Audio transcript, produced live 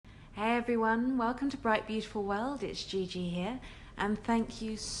everyone, welcome to Bright Beautiful World. It's Gigi here, and thank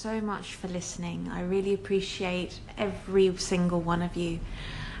you so much for listening. I really appreciate every single one of you.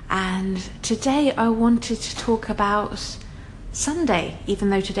 And today I wanted to talk about Sunday, even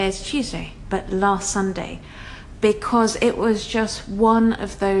though today is Tuesday, but last Sunday, because it was just one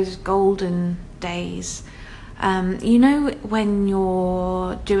of those golden days. You know, when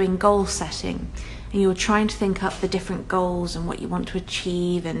you're doing goal setting and you're trying to think up the different goals and what you want to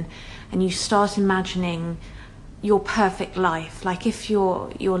achieve, and you start imagining your perfect life, like if your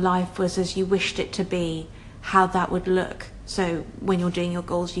life was as you wished it to be, how that would look. So when you're doing your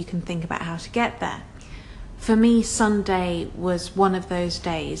goals, you can think about how to get there. For me, Sunday was one of those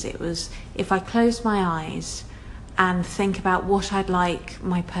days. It was, if I close my eyes and think about what I'd like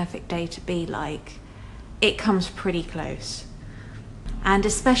my perfect day to be like, it comes pretty close. And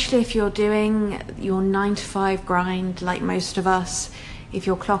especially if you're doing your 9-to-5 grind, like most of us, if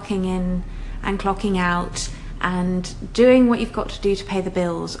you're clocking in and clocking out and doing what you've got to do to pay the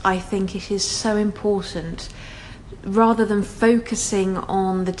bills, I think it is so important, rather than focusing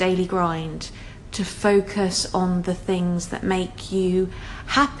on the daily grind, to focus on the things that make you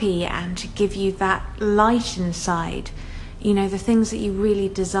happy and to give you that light inside, you know, the things that you really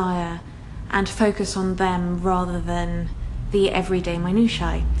desire, and focus on them rather than the everyday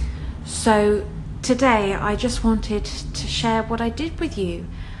minutiae. So today I just wanted to share what I did with you,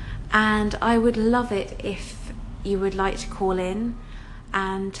 and I would love it if you would like to call in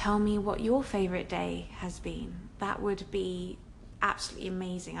and tell me what your favourite day has been. That would be absolutely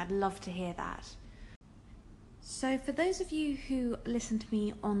amazing. I'd love to hear that. So for those of you who listen to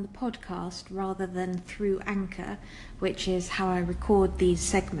me on the podcast rather than through Anchor, which is how I record these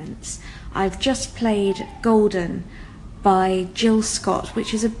segments, I've just played Golden by Jill Scott,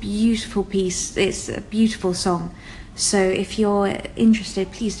 which is a beautiful piece. It's a beautiful song. So if you're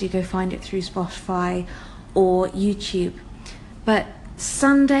interested, please do go find it through Spotify or YouTube. But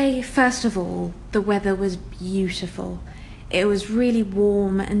Sunday, first of all, the weather was beautiful. It was really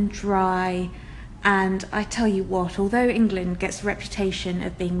warm and dry. And I tell you what, although England gets a reputation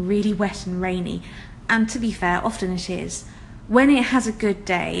of being really wet and rainy, and to be fair, often it is, when it has a good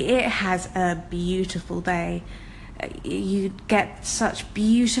day, it has a beautiful day. You get such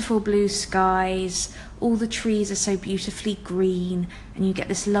beautiful blue skies, all the trees are so beautifully green, and you get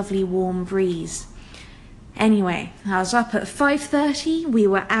this lovely warm breeze. Anyway, I was up at 5:30, we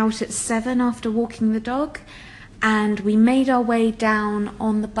were out at 7 after walking the dog, and we made our way down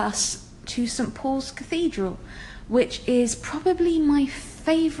on the bus to St Paul's Cathedral, which is probably my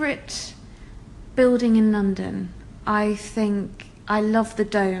favourite building in London. I think I love the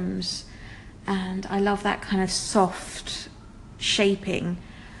domes, and I love that kind of soft shaping,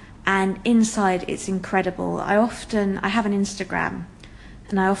 and inside it's incredible. I have an Instagram,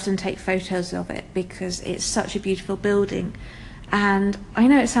 and I often take photos of it because it's such a beautiful building. And I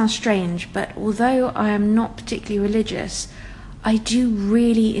know it sounds strange, but although I am not particularly religious, I do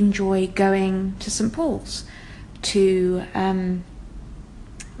really enjoy going to St Paul's to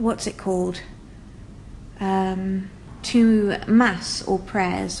to mass or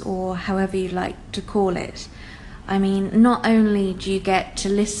prayers, or however you like to call it. I mean, not only do you get to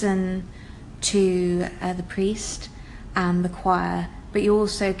listen to the priest and the choir, but you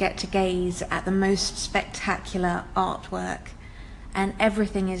also get to gaze at the most spectacular artwork, and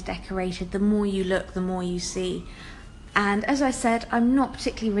everything is decorated. The more you look, the more you see. And as I said, I'm not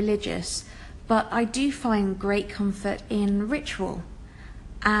particularly religious, but I do find great comfort in ritual.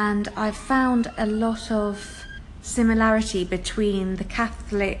 And I've found a lot of similarity between the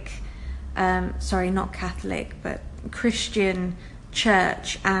Christian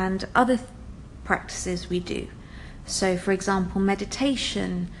church and other practices we do. So for example,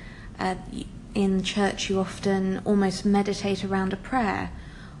 meditation. In church you often almost meditate around a prayer,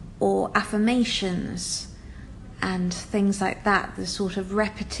 or affirmations and things like that. The sort of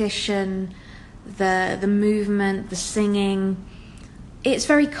repetition, the movement, the singing, it's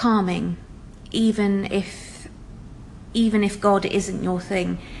very calming. Even if God isn't your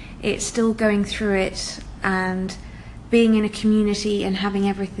thing, it's still going through it and being in a community and having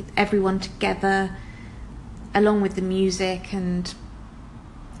everyone together, along with the music and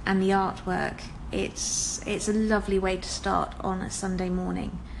the artwork. It's a lovely way to start on a Sunday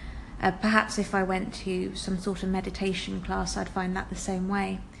morning. Perhaps if I went to some sort of meditation class, I'd find that the same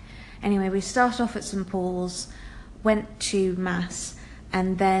way. Anyway, we started off at St Paul's, went to Mass,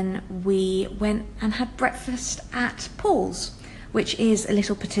 and then we went and had breakfast at Paul's, which is a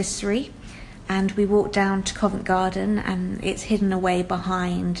little patisserie, and we walked down to Covent Garden, and it's hidden away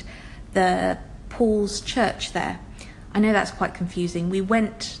behind the Paul's Church there, I know that's quite confusing. We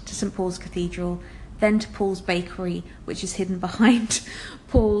went to St Paul's Cathedral, then to Paul's Bakery, which is hidden behind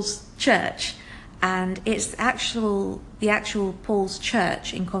Paul's Church. And it's the actual Paul's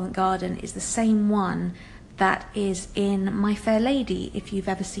Church in Covent Garden is the same one that is in My Fair Lady, if you've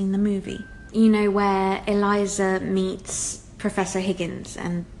ever seen the movie. You know, where Eliza meets Professor Higgins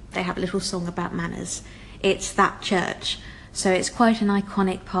and they have a little song about manners. It's that church, so it's quite an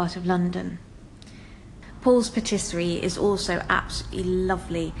iconic part of London. Paul's Patisserie is also absolutely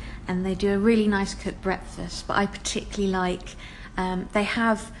lovely, and they do a really nice cooked breakfast, but I particularly like, they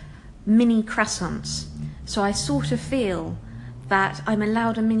have mini croissants, so I sort of feel that I'm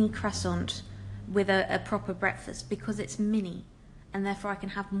allowed a mini croissant with a proper breakfast because it's mini, and therefore I can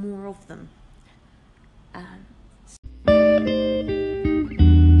have more of them.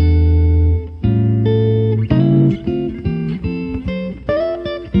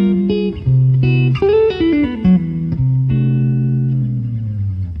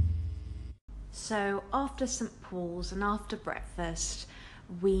 So after St Paul's and after breakfast,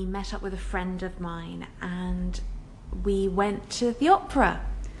 we met up with a friend of mine and we went to the opera,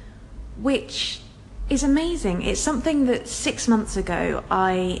 which is amazing. It's something that 6 months ago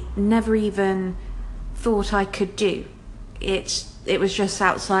I never even thought I could do. It was just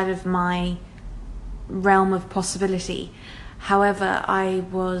outside of my realm of possibility. However, I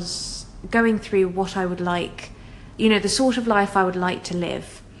was going through what I would like, you know, the sort of life I would like to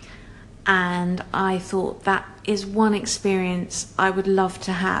live. And I thought that is one experience I would love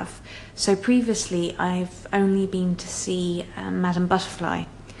to have. So previously I've only been to see Madame Butterfly,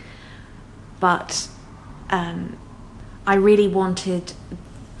 but I really wanted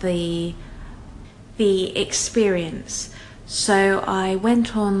the experience. So I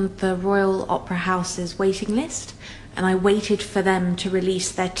went on the Royal Opera House's waiting list and I waited for them to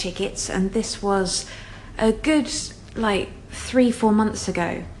release their tickets, and this was a good 3-4 months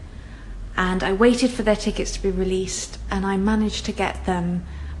ago. And I waited for their tickets to be released, and I managed to get them,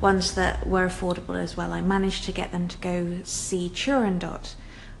 ones that were affordable as well. I managed to get them to go see Turandot,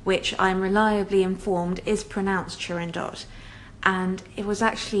 which I'm reliably informed is pronounced Turandot, and it was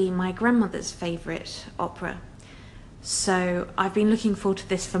actually my grandmother's favourite opera. So I've been looking forward to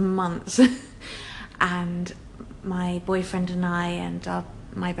this for months. And my boyfriend and I and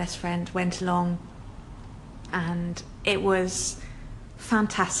my best friend went along, and it was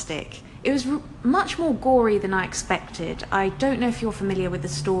fantastic. It was much more gory than I expected. I don't know if you're familiar with the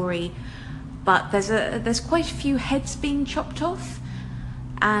story, but there's quite a few heads being chopped off,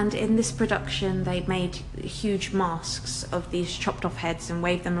 and in this production they made huge masks of these chopped off heads and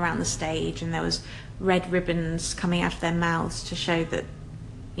waved them around the stage, and there was red ribbons coming out of their mouths to show that,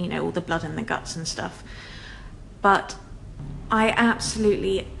 you know, all the blood and the guts and stuff. But I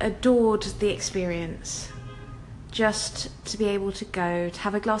absolutely adored the experience. Just to be able to go, to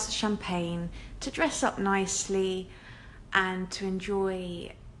have a glass of champagne, to dress up nicely, and to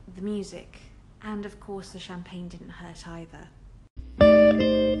enjoy the music. And of course the champagne didn't hurt either.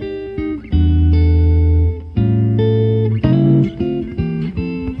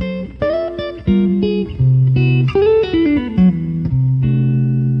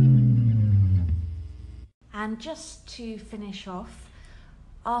 And just to finish off,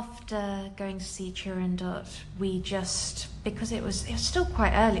 after going to see Turandot, we just, because it was still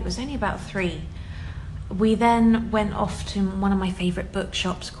quite early, it was only about 3, we then went off to one of my favourite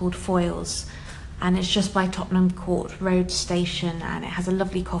bookshops called Foyles, and it's just by Tottenham Court Road Station, and it has a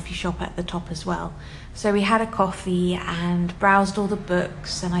lovely coffee shop at the top as well. So we had a coffee and browsed all the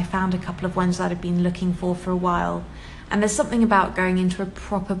books, and I found a couple of ones that I'd been looking for a while. And there's something about going into a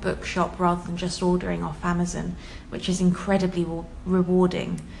proper bookshop rather than just ordering off Amazon, which is incredibly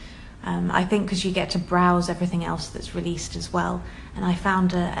rewarding. I think because you get to browse everything else that's released as well. And I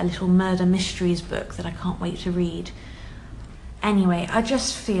found a little murder mysteries book that I can't wait to read. Anyway, I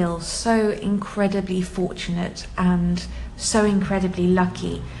just feel so incredibly fortunate and so incredibly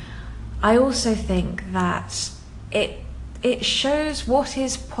lucky. I also think that it shows what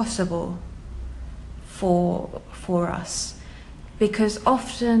is possible for us, because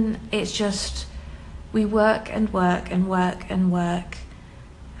often it's just we work and work and work and work,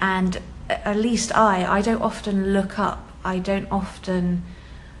 and at least I don't often look up. I don't often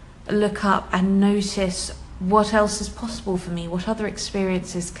look up and notice what else is possible for me, what other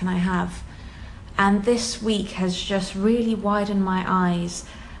experiences can I have. And this week has just really widened my eyes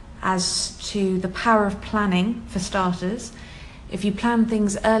as to the power of planning, for starters. If you plan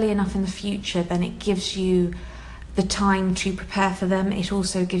things early enough in the future, then it gives you the time to prepare for them. It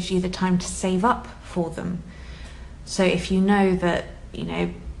also gives you the time to save up for them. So if you know that, you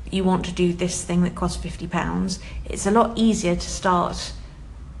know, you want to do this thing that costs £50, it's a lot easier to start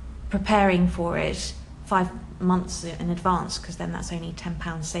preparing for it 5 months in advance, because then that's only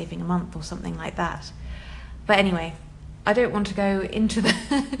 £10 saving a month or something like that. But anyway, I don't want to go into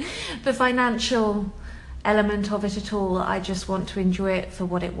the financial element of it at all. I just want to enjoy it for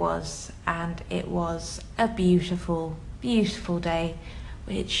what it was, and it was a beautiful, beautiful day,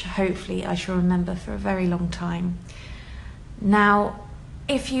 which hopefully I shall remember for a very long time. Now,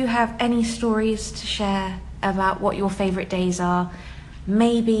 if you have any stories to share about what your favourite days are,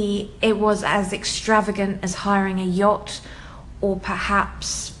 maybe it was as extravagant as hiring a yacht, or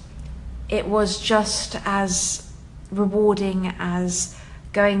perhaps it was just as rewarding as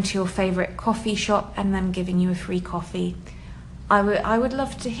going to your favourite coffee shop and them giving you a free coffee. I would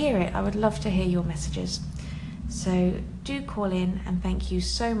love to hear it. I would love to hear your messages. So do call in, and thank you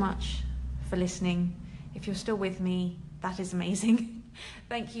so much for listening. If you're still with me, that is amazing.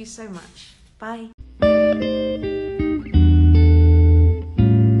 Thank you so much. Bye.